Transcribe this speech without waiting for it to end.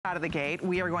Out of the gate,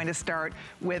 we are going to start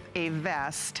with a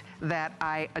vest that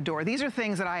I adore. These are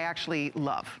things that I actually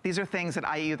love. These are things that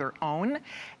I either own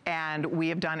and we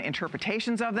have done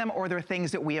interpretations of them, or they're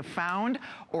things that we have found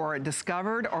or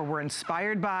discovered or were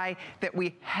inspired by that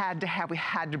we had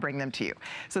to bring them to you.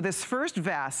 So this first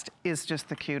vest is just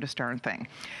the cutest darn thing.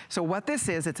 So what this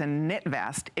is, it's a knit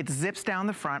vest. It zips down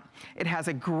the front. It has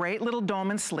a great little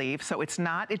dome and sleeve, so it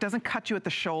doesn't cut you at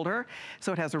the shoulder,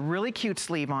 so it has a really cute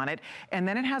sleeve on it. And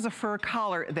then it has a fur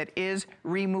collar that is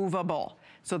removable.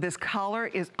 So this collar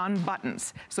is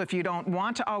unbuttons. So if you don't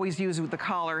want to always use the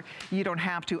collar, you don't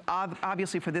have to.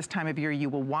 Obviously for this time of year, you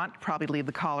will want probably leave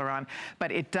the collar on,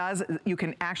 but it does, you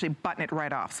can actually button it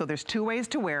right off. So there's two ways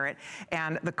to wear it.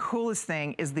 And the coolest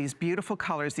thing is these beautiful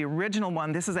colors. The original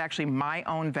one, this is actually my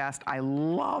own vest. I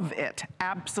love it.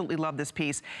 Absolutely love this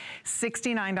piece.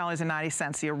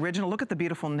 $69.90, the original. Look at the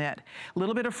beautiful knit. A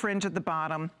little bit of fringe at the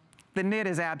bottom. The knit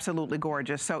is absolutely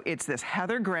gorgeous. So it's this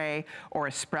heather gray or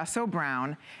espresso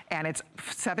brown, and it's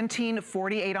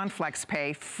 $17.48 on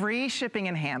FlexPay, free shipping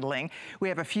and handling. We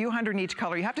have a few hundred in each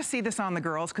color. You have to see this on the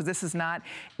girls because this is not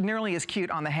nearly as cute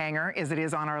on the hanger as it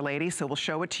is on our ladies. So we'll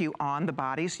show it to you on the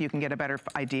body so you can get a better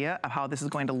idea of how this is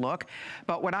going to look.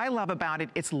 But what I love about it,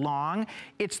 it's long.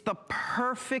 It's the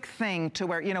perfect thing to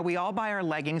wear. You know, we all buy our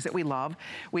leggings that we love.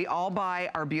 We all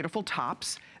buy our beautiful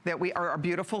tops that we are, our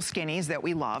beautiful skinnies that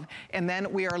we love. And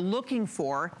then we are looking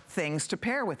for things to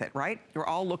pair with it, right? You're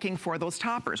all looking for those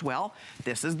toppers. Well,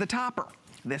 this is the topper.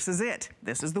 This is it.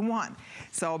 This is the one.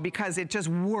 So because it just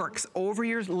works over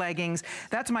your leggings,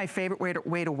 that's my favorite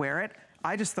way to wear it.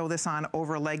 I just throw this on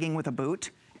over a legging with a boot,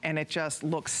 and it just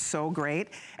looks so great.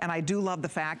 And I do love the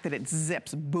fact that it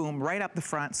zips, boom, right up the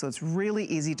front, so it's really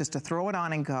easy just to throw it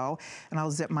on and go. And I'll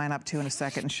zip mine up too in a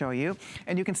second and show you.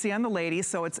 And you can see on the ladies,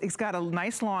 so it's got a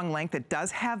nice long length. It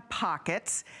does have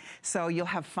pockets, so you'll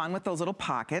have fun with those little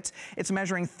pockets. It's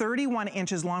measuring 31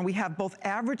 inches long. We have both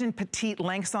average and petite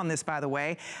lengths on this, by the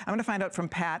way. I'm gonna find out from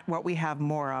Pat what we have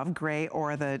more of, gray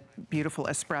or the beautiful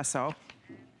espresso.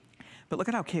 But look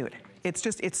at how cute.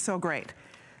 It's so great.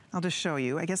 I'll just show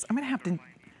you. I guess I'm gonna have to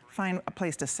find a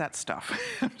place to set stuff.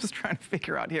 I'm just trying to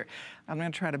figure out here. I'm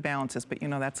gonna try to balance this, but you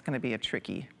know that's gonna be a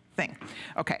tricky thing.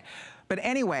 Okay, but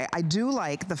anyway, I do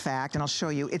like the fact, and I'll show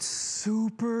you, it's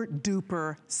super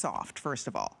duper soft, first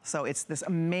of all. So it's this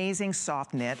amazing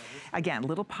soft knit. Again,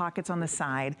 little pockets on the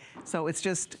side. So it's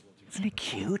just, isn't it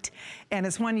cute? And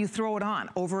it's when you throw it on,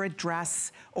 over a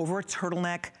dress, over a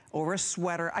turtleneck, over a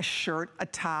sweater, a shirt, a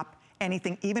top,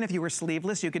 anything. Even if you were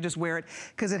sleeveless, you could just wear it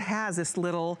because it has this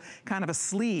little kind of a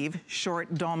sleeve,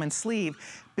 short dolman sleeve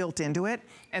built into it.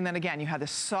 And then again, you have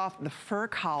this soft, the fur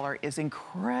collar is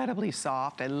incredibly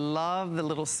soft. I love the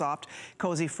little soft,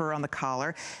 cozy fur on the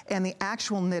collar. And the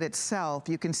actual knit itself,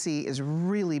 you can see, is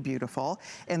really beautiful.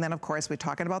 And then of course, we're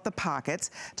talking about the pockets.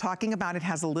 Talking about it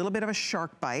has a little bit of a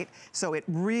shark bite. So it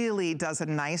really does a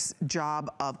nice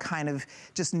job of kind of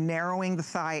just narrowing the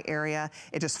thigh area.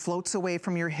 It just floats away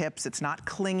from your hips. It's not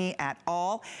clingy at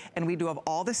all. And we do have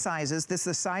all the sizes. The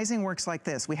sizing works like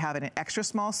this. We have it in extra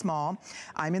small, small.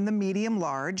 I'm in the medium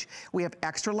large. We have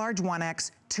extra large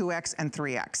 1X, 2X, and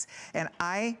 3X. And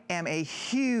I am a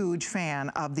huge fan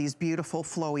of these beautiful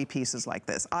flowy pieces like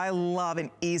this. I love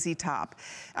an easy top.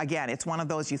 Again, it's one of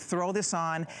those, you throw this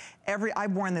on.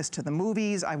 I've worn this to the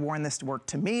movies. I've worn this to work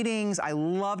to meetings. I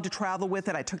love to travel with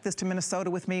it. I took this to Minnesota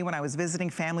with me when I was visiting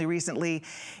family recently.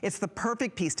 It's the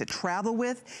perfect piece to travel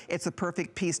with. It's a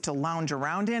perfect piece to lounge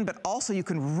around in, but also you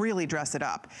can really dress it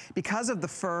up. Because of the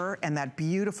fur and that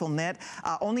beautiful knit,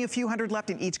 only a few hundred left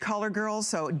in each color, girls,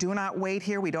 so do not wait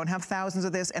here. We don't have thousands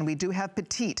of this, and we do have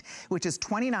petite, which is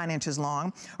 29 inches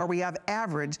long, or we have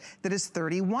average that is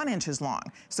 31 inches long.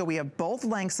 So we have both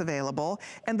lengths available,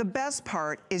 and the best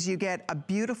part is you get a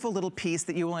beautiful little piece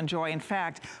that you will enjoy. In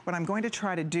fact, what I'm going to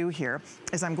try to do here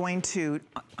is I'm going to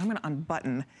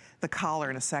unbutton the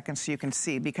collar in a second so you can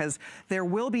see, because there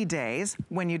will be days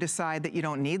when you decide that you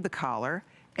don't need the collar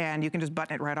and you can just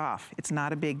button it right off. It's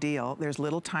not a big deal. There's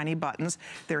little tiny buttons.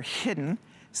 They're hidden.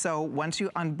 So once you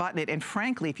unbutton it, and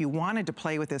frankly, if you wanted to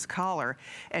play with this collar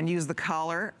and use the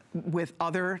collar with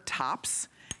other tops,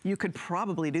 you could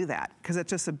probably do that because it's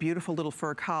just a beautiful little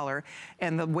fur collar.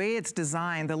 And the way it's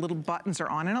designed, the little buttons are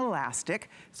on an elastic,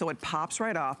 so it pops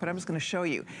right off, but I'm just gonna show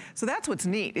you. So that's what's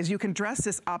neat, is you can dress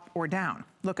this up or down.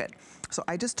 Look at, so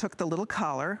I just took the little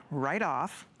collar right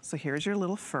off. So here's your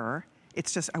little fur.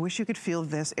 It's just, I wish you could feel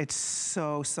this. It's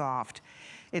so soft.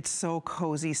 It's so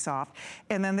cozy soft.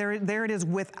 And then there it is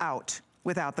without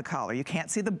the collar. You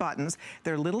can't see the buttons.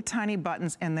 They're little tiny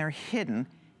buttons and they're hidden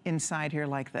inside here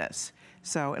like this.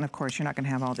 So, and of course, you're not gonna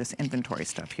have all this inventory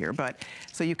stuff here, but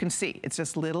so you can see, it's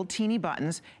just little teeny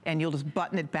buttons, and you'll just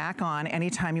button it back on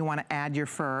anytime you wanna add your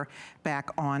fur back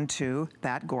onto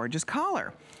that gorgeous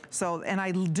collar. So, and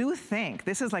I do think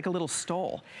this is like a little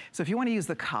stole. So if you wanna use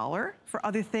the collar for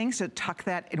other things, to tuck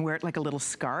that and wear it like a little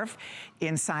scarf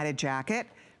inside a jacket,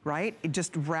 right?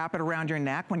 Just wrap it around your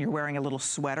neck when you're wearing a little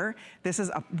sweater. This is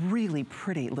a really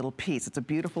pretty little piece. It's a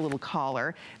beautiful little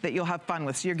collar that you'll have fun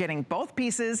with. So you're getting both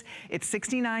pieces. It's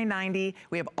 $69.90.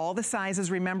 We have all the sizes.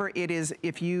 Remember, it is,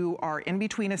 if you are in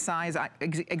between a size,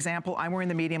 example, I'm wearing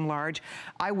the medium large,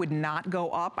 I would not go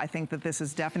up. I think that this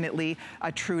is definitely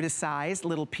a true to size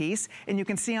little piece. And you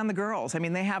can see on the girls, I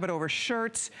mean, they have it over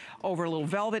shirts, over a little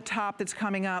velvet top that's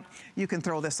coming up. You can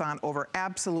throw this on over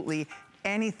absolutely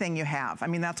anything you have. I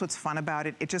mean, that's what's fun about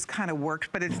it. It just kind of works,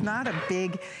 but it's not a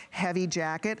big, heavy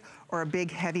jacket or a big,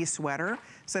 heavy sweater.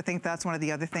 So I think that's one of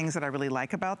the other things that I really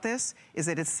like about this, is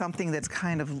that it's something that's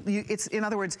kind of, it's, in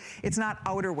other words, it's not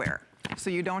outerwear. So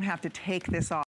you don't have to take this off.